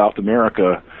drugs from South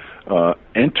America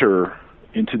enter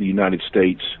into the United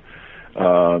States,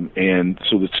 and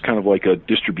so it's kind of like a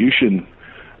distribution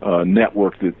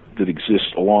network that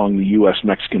exists along the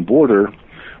U.S.-Mexican border.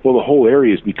 Well, the whole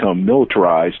area has become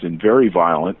militarized and very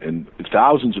violent, and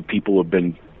thousands of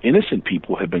innocent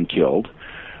people have been killed,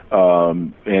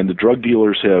 and the drug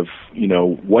dealers have,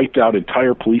 wiped out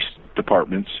entire police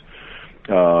departments.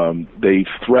 They've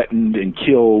threatened and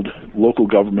killed local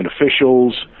government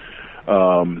officials,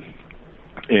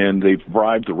 and they've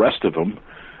bribed the rest of them.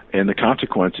 And the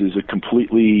consequence is a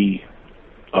completely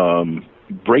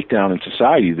breakdown in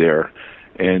society there.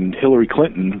 And Hillary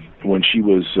Clinton, when she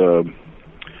was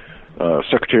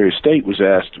Secretary of State, was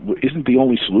asked, isn't the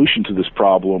only solution to this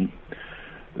problem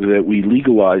that we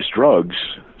legalize drugs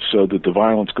so that the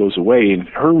violence goes away? And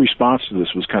her response to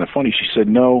this was kind of funny. She said,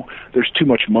 no, there's too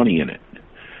much money in it.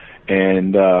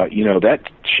 And, that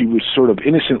she was sort of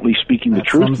innocently speaking the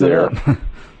truth there.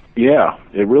 Yeah,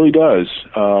 it really does.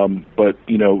 But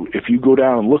if you go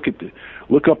down and look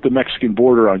up the Mexican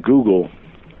border on Google,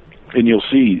 and you'll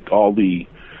see all the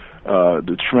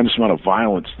tremendous amount of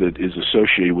violence that is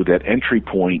associated with that entry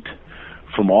point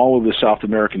from all of the South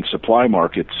American supply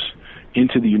markets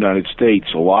into the United States.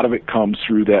 A lot of it comes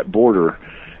through that border,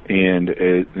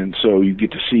 and so you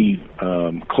get to see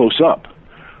close up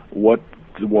what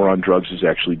the war on drugs has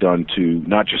actually done to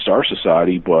not just our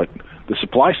society, but the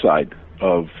supply side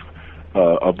of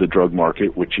the drug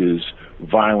market, which is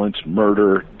violence,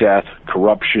 murder, death,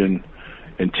 corruption,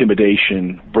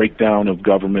 intimidation, breakdown of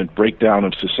government, breakdown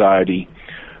of society,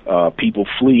 people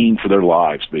fleeing for their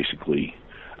lives, basically,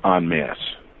 en masse.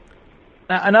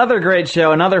 Another great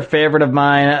show, another favorite of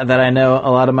mine that I know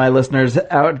a lot of my listeners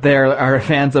out there are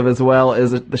fans of as well,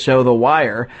 is the show The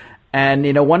Wire. And,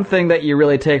 one thing that you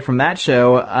really take from that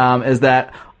show is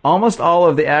that almost all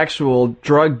of the actual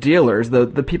drug dealers,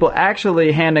 the people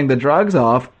actually handing the drugs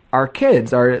off, are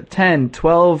kids, are 10,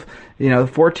 12,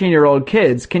 14-year-old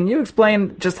kids. Can you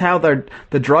explain just how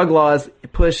the drug laws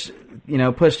push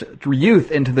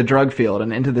youth into the drug field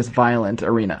and into this violent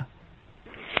arena?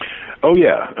 Oh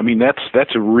yeah, I mean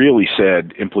that's a really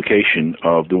sad implication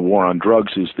of the war on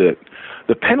drugs, is that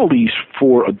the penalties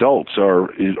for adults are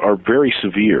very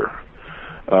severe,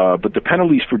 but the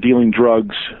penalties for dealing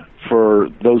drugs for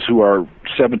those who are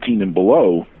 17 and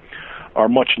below are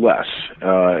much less.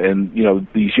 And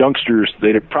these youngsters,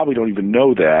 they probably don't even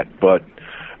know that, but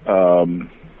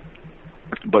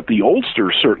the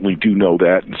oldsters certainly do know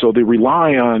that, and so they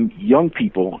rely on young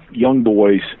people, young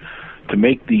boys, to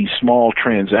make these small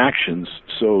transactions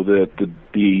so that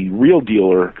the real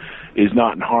dealer is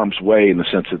not in harm's way, in the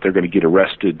sense that they're going to get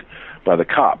arrested by the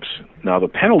cops. Now, the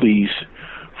penalties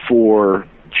for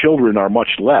children are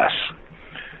much less,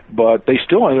 but they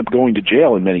still end up going to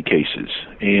jail in many cases.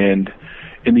 And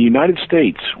in the United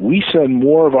States, we send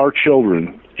more of our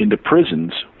children into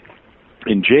prisons,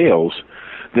 in jails,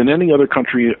 than any other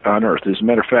country on earth. As a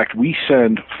matter of fact, we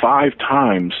send 5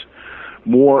 times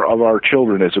more of our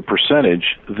children as a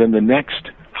percentage than the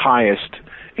next highest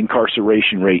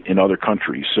incarceration rate in other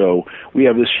countries. So we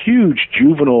have this huge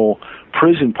juvenile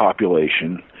prison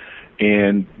population,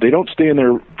 and they don't stay in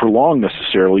there for long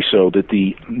necessarily, so that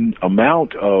the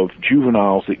amount of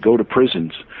juveniles that go to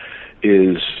prisons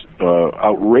is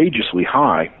outrageously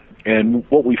high. And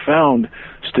what we found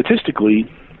statistically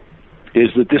is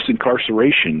that this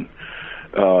incarceration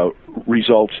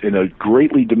results in a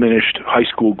greatly diminished high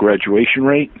school graduation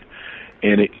rate,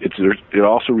 and it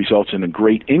also results in a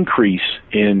great increase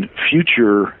in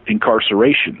future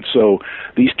incarceration. So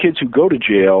these kids who go to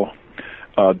jail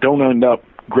don't end up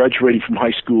graduating from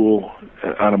high school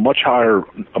on a much higher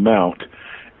amount,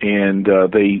 and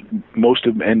most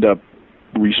of them end up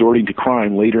resorting to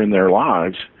crime later in their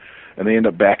lives, and they end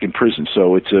up back in prison.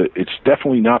 So it's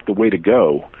definitely not the way to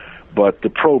go. But the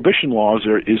prohibition laws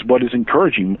is what is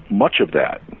encouraging much of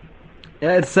that.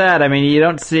 Yeah, it's sad. I mean, you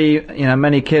don't see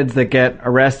many kids that get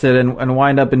arrested and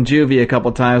wind up in juvie a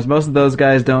couple times. Most of those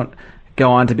guys don't go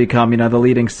on to become the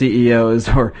leading CEOs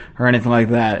or anything like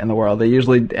that in the world. They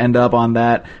usually end up on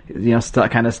that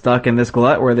stuck in this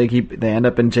glut where they end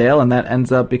up in jail, and that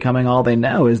ends up becoming all they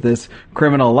know is this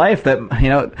criminal life that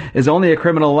is only a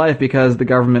criminal life because the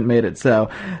government made it so.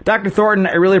 Dr. Thornton,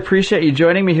 I really appreciate you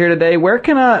joining me here today. Where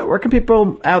can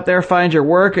people out there find your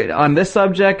work on this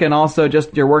subject, and also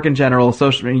just your work in general?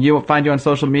 Find you on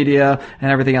social media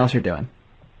and everything else you're doing.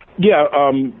 Yeah,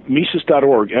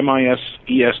 Mises.org,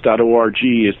 MISES.org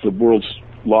is the world's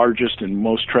largest and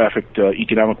most trafficked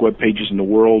economic web pages in the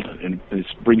world, and it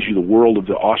brings you the world of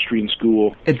the Austrian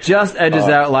school. It just edges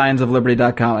out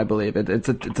lionsofliberty.com, I believe. It's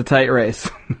a tight race.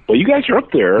 Well, you guys are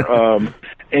up there, and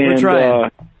we're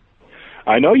trying.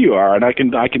 I know you are, and I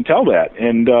can tell that.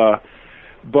 And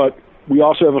but we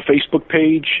also have a Facebook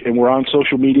page, and we're on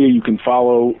social media. You can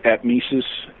follow at Mises,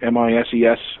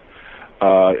 MISES.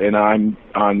 And I'm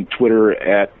on Twitter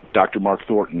at Dr. Mark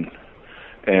Thornton.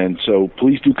 And so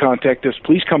please do contact us.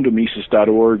 Please come to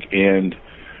Mises.org and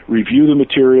review the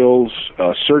materials,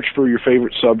 search for your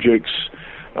favorite subjects,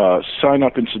 sign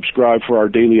up and subscribe for our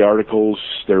daily articles.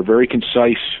 They're very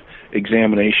concise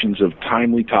examinations of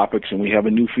timely topics, and we have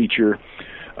a new feature,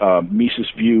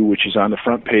 Mises View, which is on the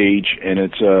front page, and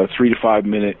it's a 3 to 5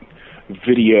 minute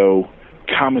video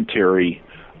commentary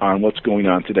on what's going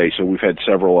on today. So we've had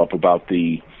several up about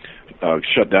the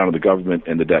shutdown of the government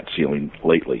and the debt ceiling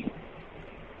lately.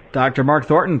 Dr. Mark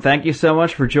Thornton, thank you so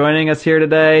much for joining us here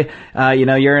today.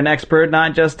 You're an expert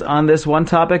not just on this one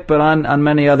topic, but on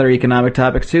many other economic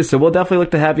topics too. So we'll definitely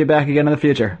look to have you back again in the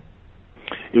future.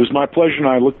 It was my pleasure, and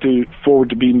I look forward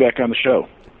to being back on the show.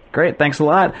 Great, thanks a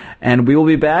lot. And we will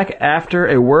be back after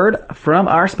a word from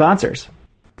our sponsors.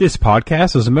 This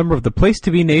podcast is a member of the Place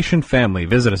to Be Nation family.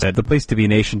 Visit us at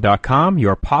theplacetobenation.com,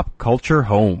 your pop culture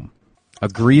home.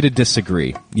 Agree to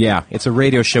disagree. Yeah, it's a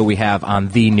radio show we have on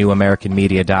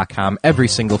thenewamericanmedia.com every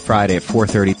single Friday at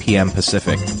 4:30 p.m.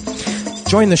 Pacific.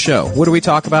 Join the show. What do we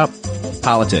talk about?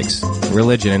 Politics,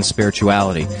 religion, and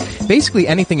spirituality. Basically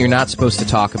anything you're not supposed to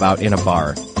talk about in a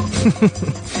bar.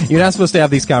 You're not supposed to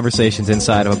have these conversations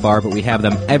inside of a bar, but we have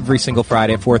them every single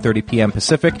Friday at 4:30 p.m.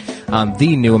 Pacific on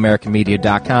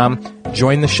thenewamericanmedia.com.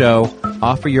 Join the show,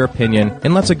 offer your opinion,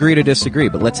 and let's agree to disagree,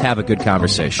 but let's have a good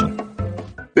conversation.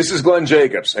 This is Glenn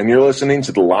Jacobs, and you're listening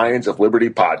to the Lions of Liberty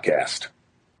podcast.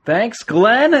 Thanks,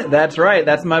 Glenn. That's right.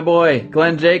 That's my boy,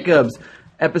 Glenn Jacobs.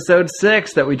 Episode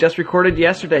 6 that we just recorded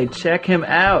yesterday. Check him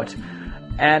out.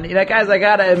 And, guys, I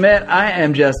gotta admit, I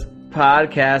am just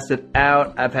podcasted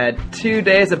out. I've had 2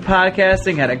 days of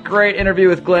podcasting, had a great interview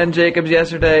with Glenn Jacobs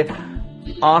yesterday.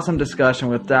 Awesome discussion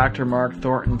with Dr. Mark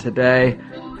Thornton today.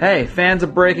 Hey, fans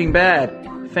of Breaking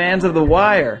Bad, fans of The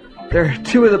Wire, they're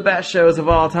 2 of the best shows of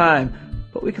all time.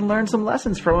 But we can learn some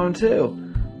lessons from them, too.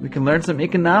 We can learn some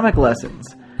economic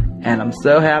lessons. And I'm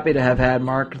so happy to have had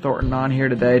Mark Thornton on here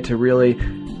today to really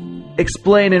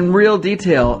explain in real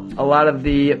detail a lot of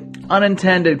the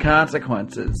unintended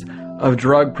consequences of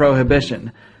drug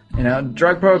prohibition.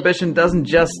 Drug prohibition doesn't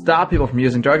just stop people from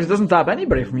using drugs. It doesn't stop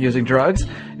anybody from using drugs.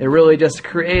 It really just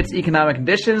creates economic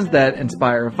conditions that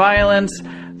inspire violence,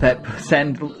 that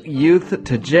send youth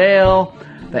to jail,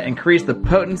 that increase the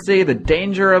potency, the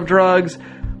danger of drugs.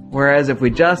 Whereas if we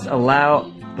just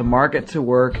allow the market to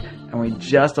work and we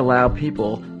just allow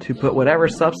people to put whatever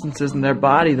substances in their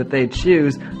body that they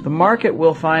choose, the market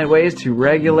will find ways to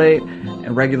regulate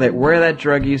where that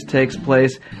drug use takes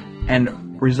place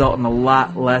and result in a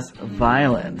lot less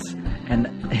violence and,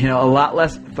 a lot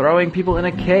less throwing people in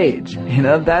a cage.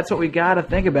 That's what we got to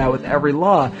think about with every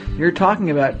law. You're talking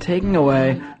about taking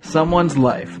away someone's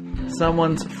life,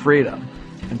 someone's freedom,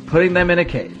 and putting them in a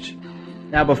cage.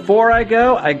 Now, before I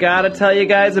go, I gotta tell you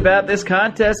guys about this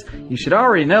contest. You should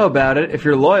already know about it if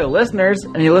you're loyal listeners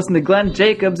and you listened to Glenn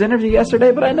Jacobs' interview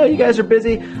yesterday, but I know you guys are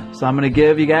busy, so I'm gonna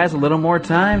give you guys a little more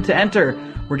time to enter.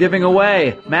 We're giving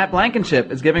away, Matt Blankenship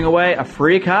is giving away a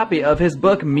free copy of his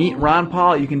book, Meet Ron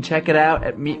Paul. You can check it out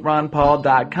at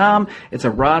meetronpaul.com. It's a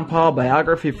Ron Paul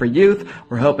biography for youth.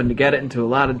 We're hoping to get it into a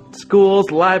lot of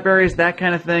schools, libraries, that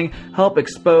kind of thing. Help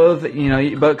expose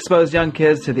young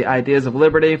kids to the ideas of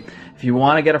liberty. If you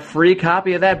want to get a free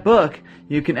copy of that book,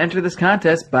 you can enter this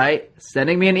contest by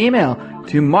sending me an email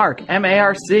to Mark,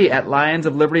 M-A-R-C, at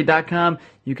lionsofliberty.com.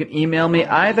 You can email me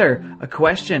either a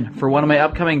question for one of my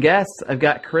upcoming guests. I've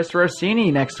got Chris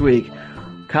Rossini next week,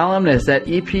 columnist at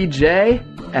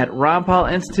EPJ, at Ron Paul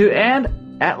Institute, and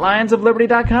at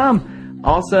lionsofliberty.com.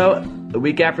 Also, the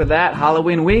week after that,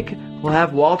 Halloween week, we'll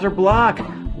have Walter Block,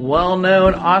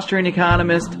 well-known Austrian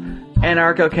economist,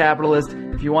 anarcho-capitalist.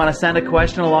 If you want to send a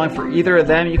question along for either of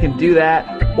them, you can do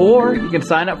that. Or you can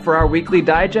sign up for our weekly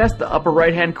digest, the upper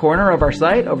right-hand corner of our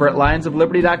site, over at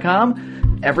lionsofliberty.com.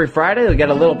 Every Friday, you'll get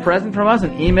a little present from us,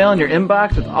 an email in your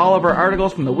inbox with all of our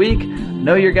articles from the week.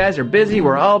 Know you guys are busy.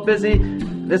 We're all busy.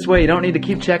 This way, you don't need to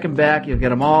keep checking back. You'll get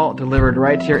them all delivered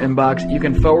right to your inbox. You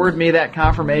can forward me that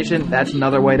confirmation. That's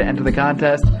another way to enter the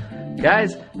contest.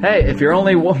 Guys, hey, if you're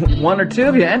only one or two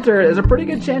of you enter, there's a pretty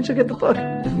good chance you'll get the book.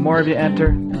 If more of you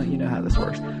enter, you know how this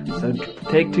works. So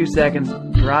take 2 seconds,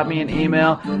 drop me an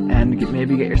email, and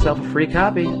maybe get yourself a free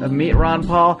copy of Meet Ron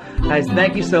Paul. Guys,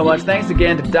 thank you so much. Thanks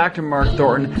again to Dr. Mark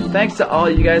Thornton. Thanks to all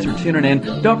you guys for tuning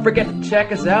in. Don't forget to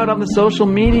check us out on the social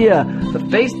media, the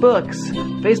Facebooks,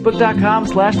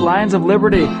 facebook.com/Lions of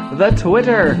Liberty, the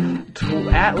Twitter,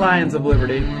 at Lions of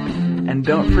Liberty. And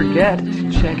don't forget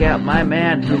to check out my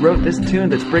man who wrote this tune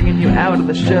that's bringing you out of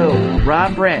the show,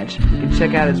 Rob Branch. You can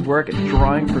check out his work at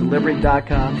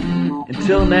drawingforliberty.com.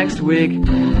 Until next week,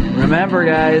 remember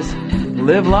guys,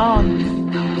 live long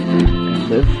and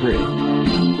live free.